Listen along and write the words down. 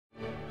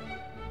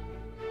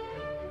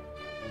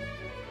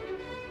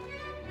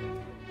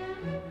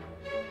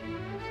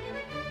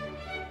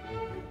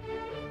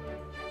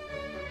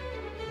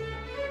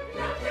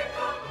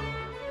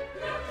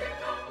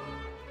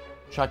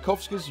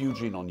Tchaikovsky's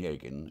Eugene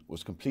Onegin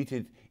was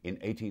completed in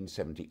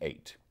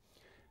 1878,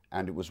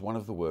 and it was one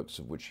of the works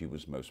of which he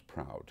was most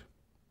proud.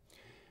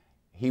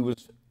 He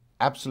was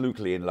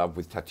absolutely in love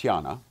with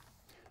Tatiana,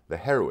 the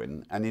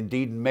heroine, and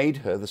indeed made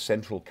her the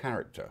central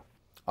character.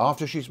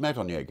 After she's met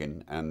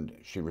Onegin and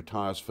she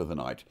retires for the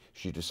night,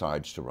 she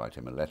decides to write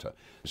him a letter.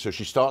 So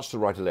she starts to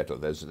write a letter.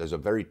 There's a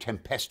very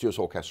tempestuous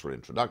orchestral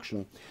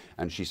introduction,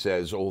 and she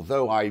says,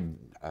 although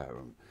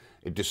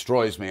it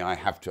destroys me, I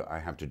have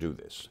to do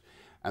this.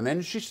 And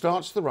then she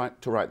starts to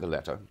write the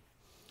letter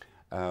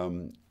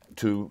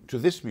to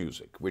this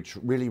music, which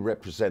really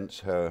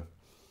represents her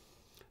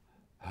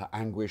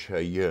anguish,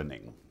 her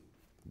yearning.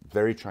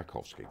 Very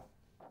Tchaikovsky.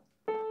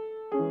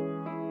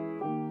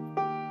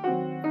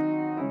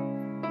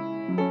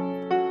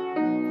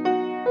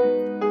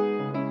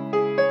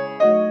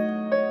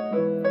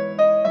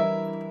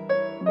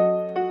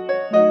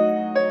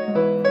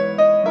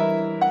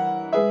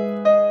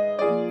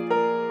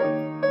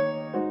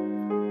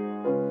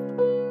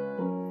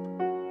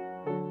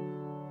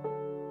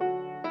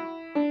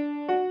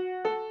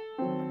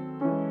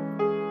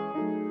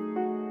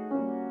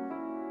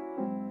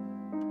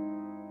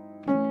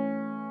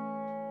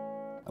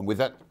 And with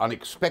that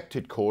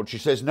unexpected chord, she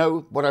says,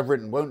 no, what I've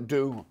written won't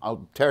do.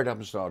 I'll tear it up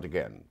and start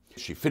again.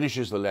 She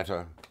finishes the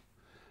letter,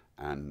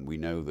 and we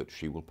know that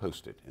she will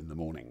post it in the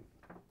morning.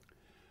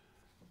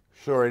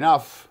 Sure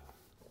enough,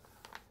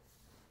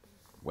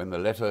 when the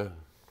letter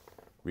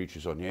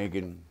reaches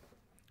Onegin,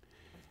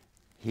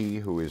 he,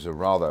 who is a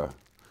rather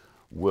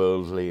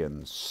worldly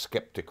and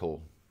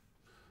skeptical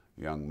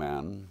young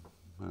man,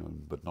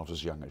 but not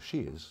as young as she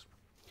is,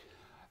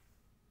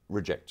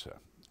 rejects her,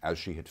 as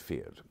she had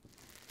feared.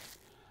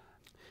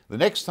 The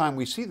next time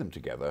we see them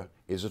together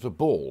is at a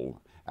ball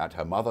at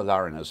her mother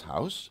Larina's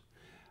house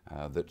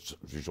that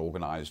is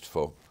organised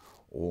for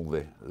all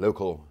the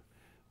local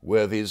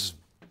worthies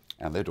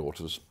and their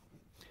daughters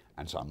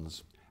and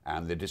sons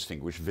and the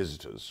distinguished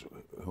visitors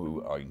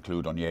who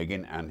include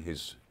Onegin and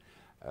his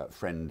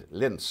friend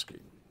Lenski.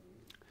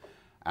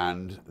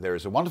 And there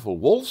is a wonderful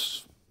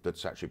waltz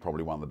that's actually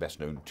probably one of the best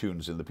known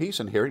tunes in the piece,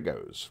 and here it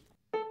goes.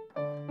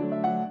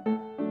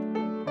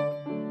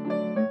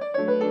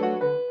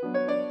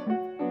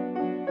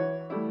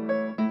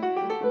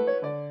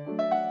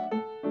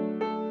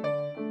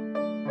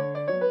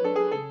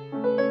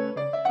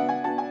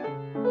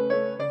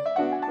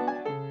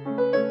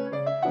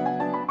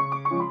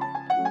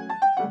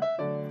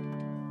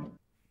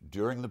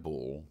 During the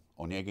ball,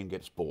 Onegin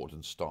gets bored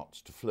and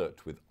starts to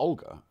flirt with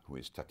Olga, who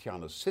is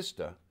Tatiana's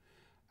sister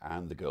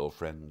and the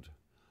girlfriend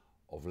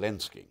of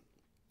Lenski,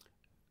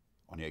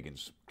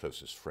 Onegin's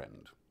closest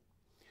friend.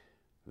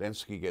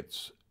 Lenski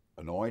gets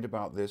annoyed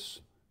about this,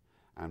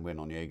 and when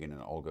Onegin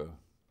and Olga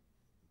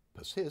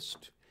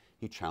persist,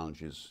 he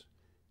challenges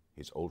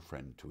his old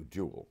friend to a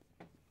duel.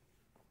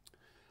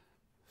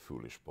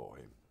 Foolish boy.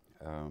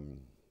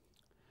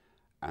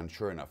 And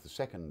sure enough, the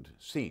second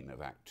scene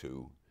of Act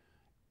 2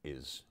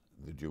 is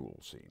the duel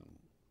scene.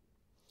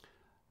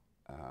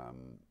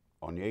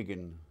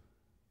 Onegin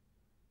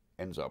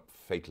ends up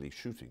fatally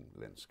shooting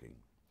Lenski.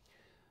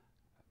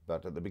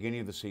 But at the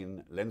beginning of the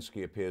scene,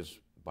 Lenski appears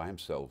by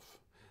himself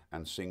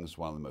and sings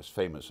one of the most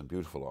famous and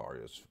beautiful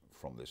arias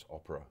from this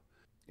opera.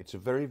 It's a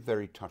very,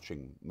 very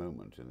touching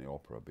moment in the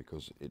opera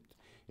because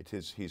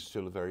he's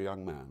still a very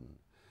young man,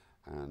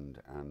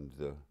 and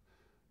the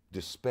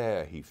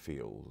despair he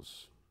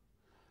feels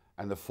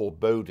and the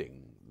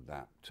foreboding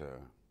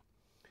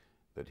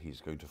that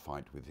he's going to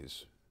fight with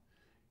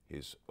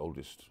his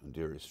oldest and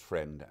dearest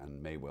friend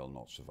and may well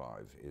not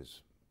survive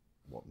is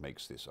what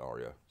makes this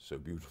aria so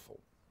beautiful.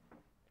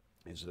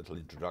 Here's a little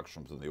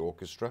introduction from the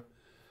orchestra,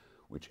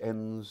 which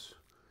ends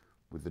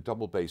with the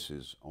double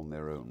basses on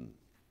their own,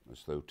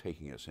 as though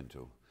taking us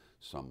into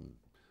some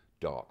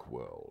dark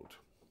world.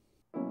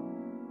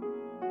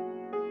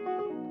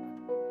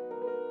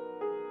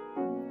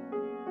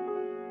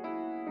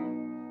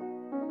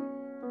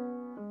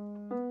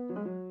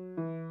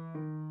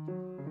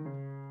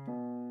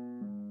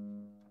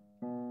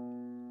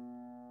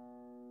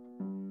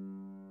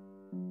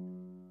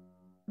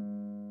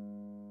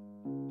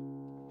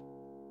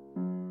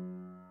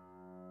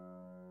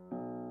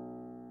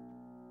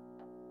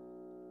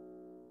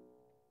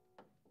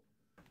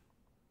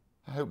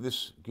 I hope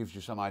this gives you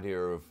some idea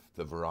of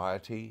the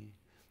variety.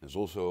 There's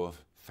also a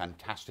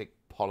fantastic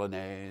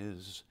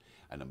polonaise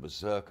and a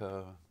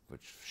mazurka,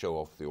 which show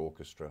off the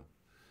orchestra,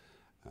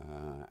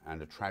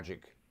 and a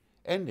tragic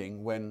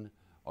ending when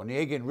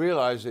Onegin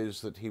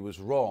realizes that he was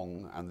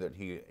wrong and that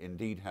he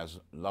indeed has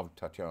loved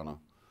Tatiana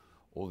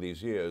all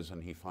these years,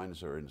 and he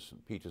finds her in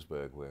St.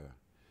 Petersburg where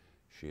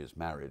she is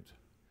married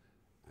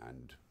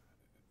and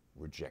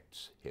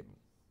rejects him.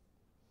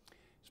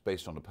 It's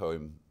based on a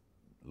poem,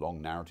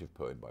 long narrative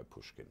poem by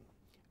Pushkin,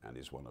 and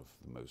is one of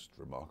the most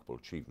remarkable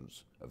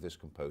achievements of this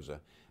composer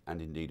and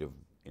indeed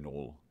in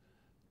all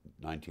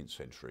 19th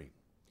century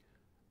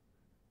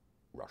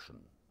Russian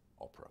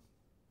opera.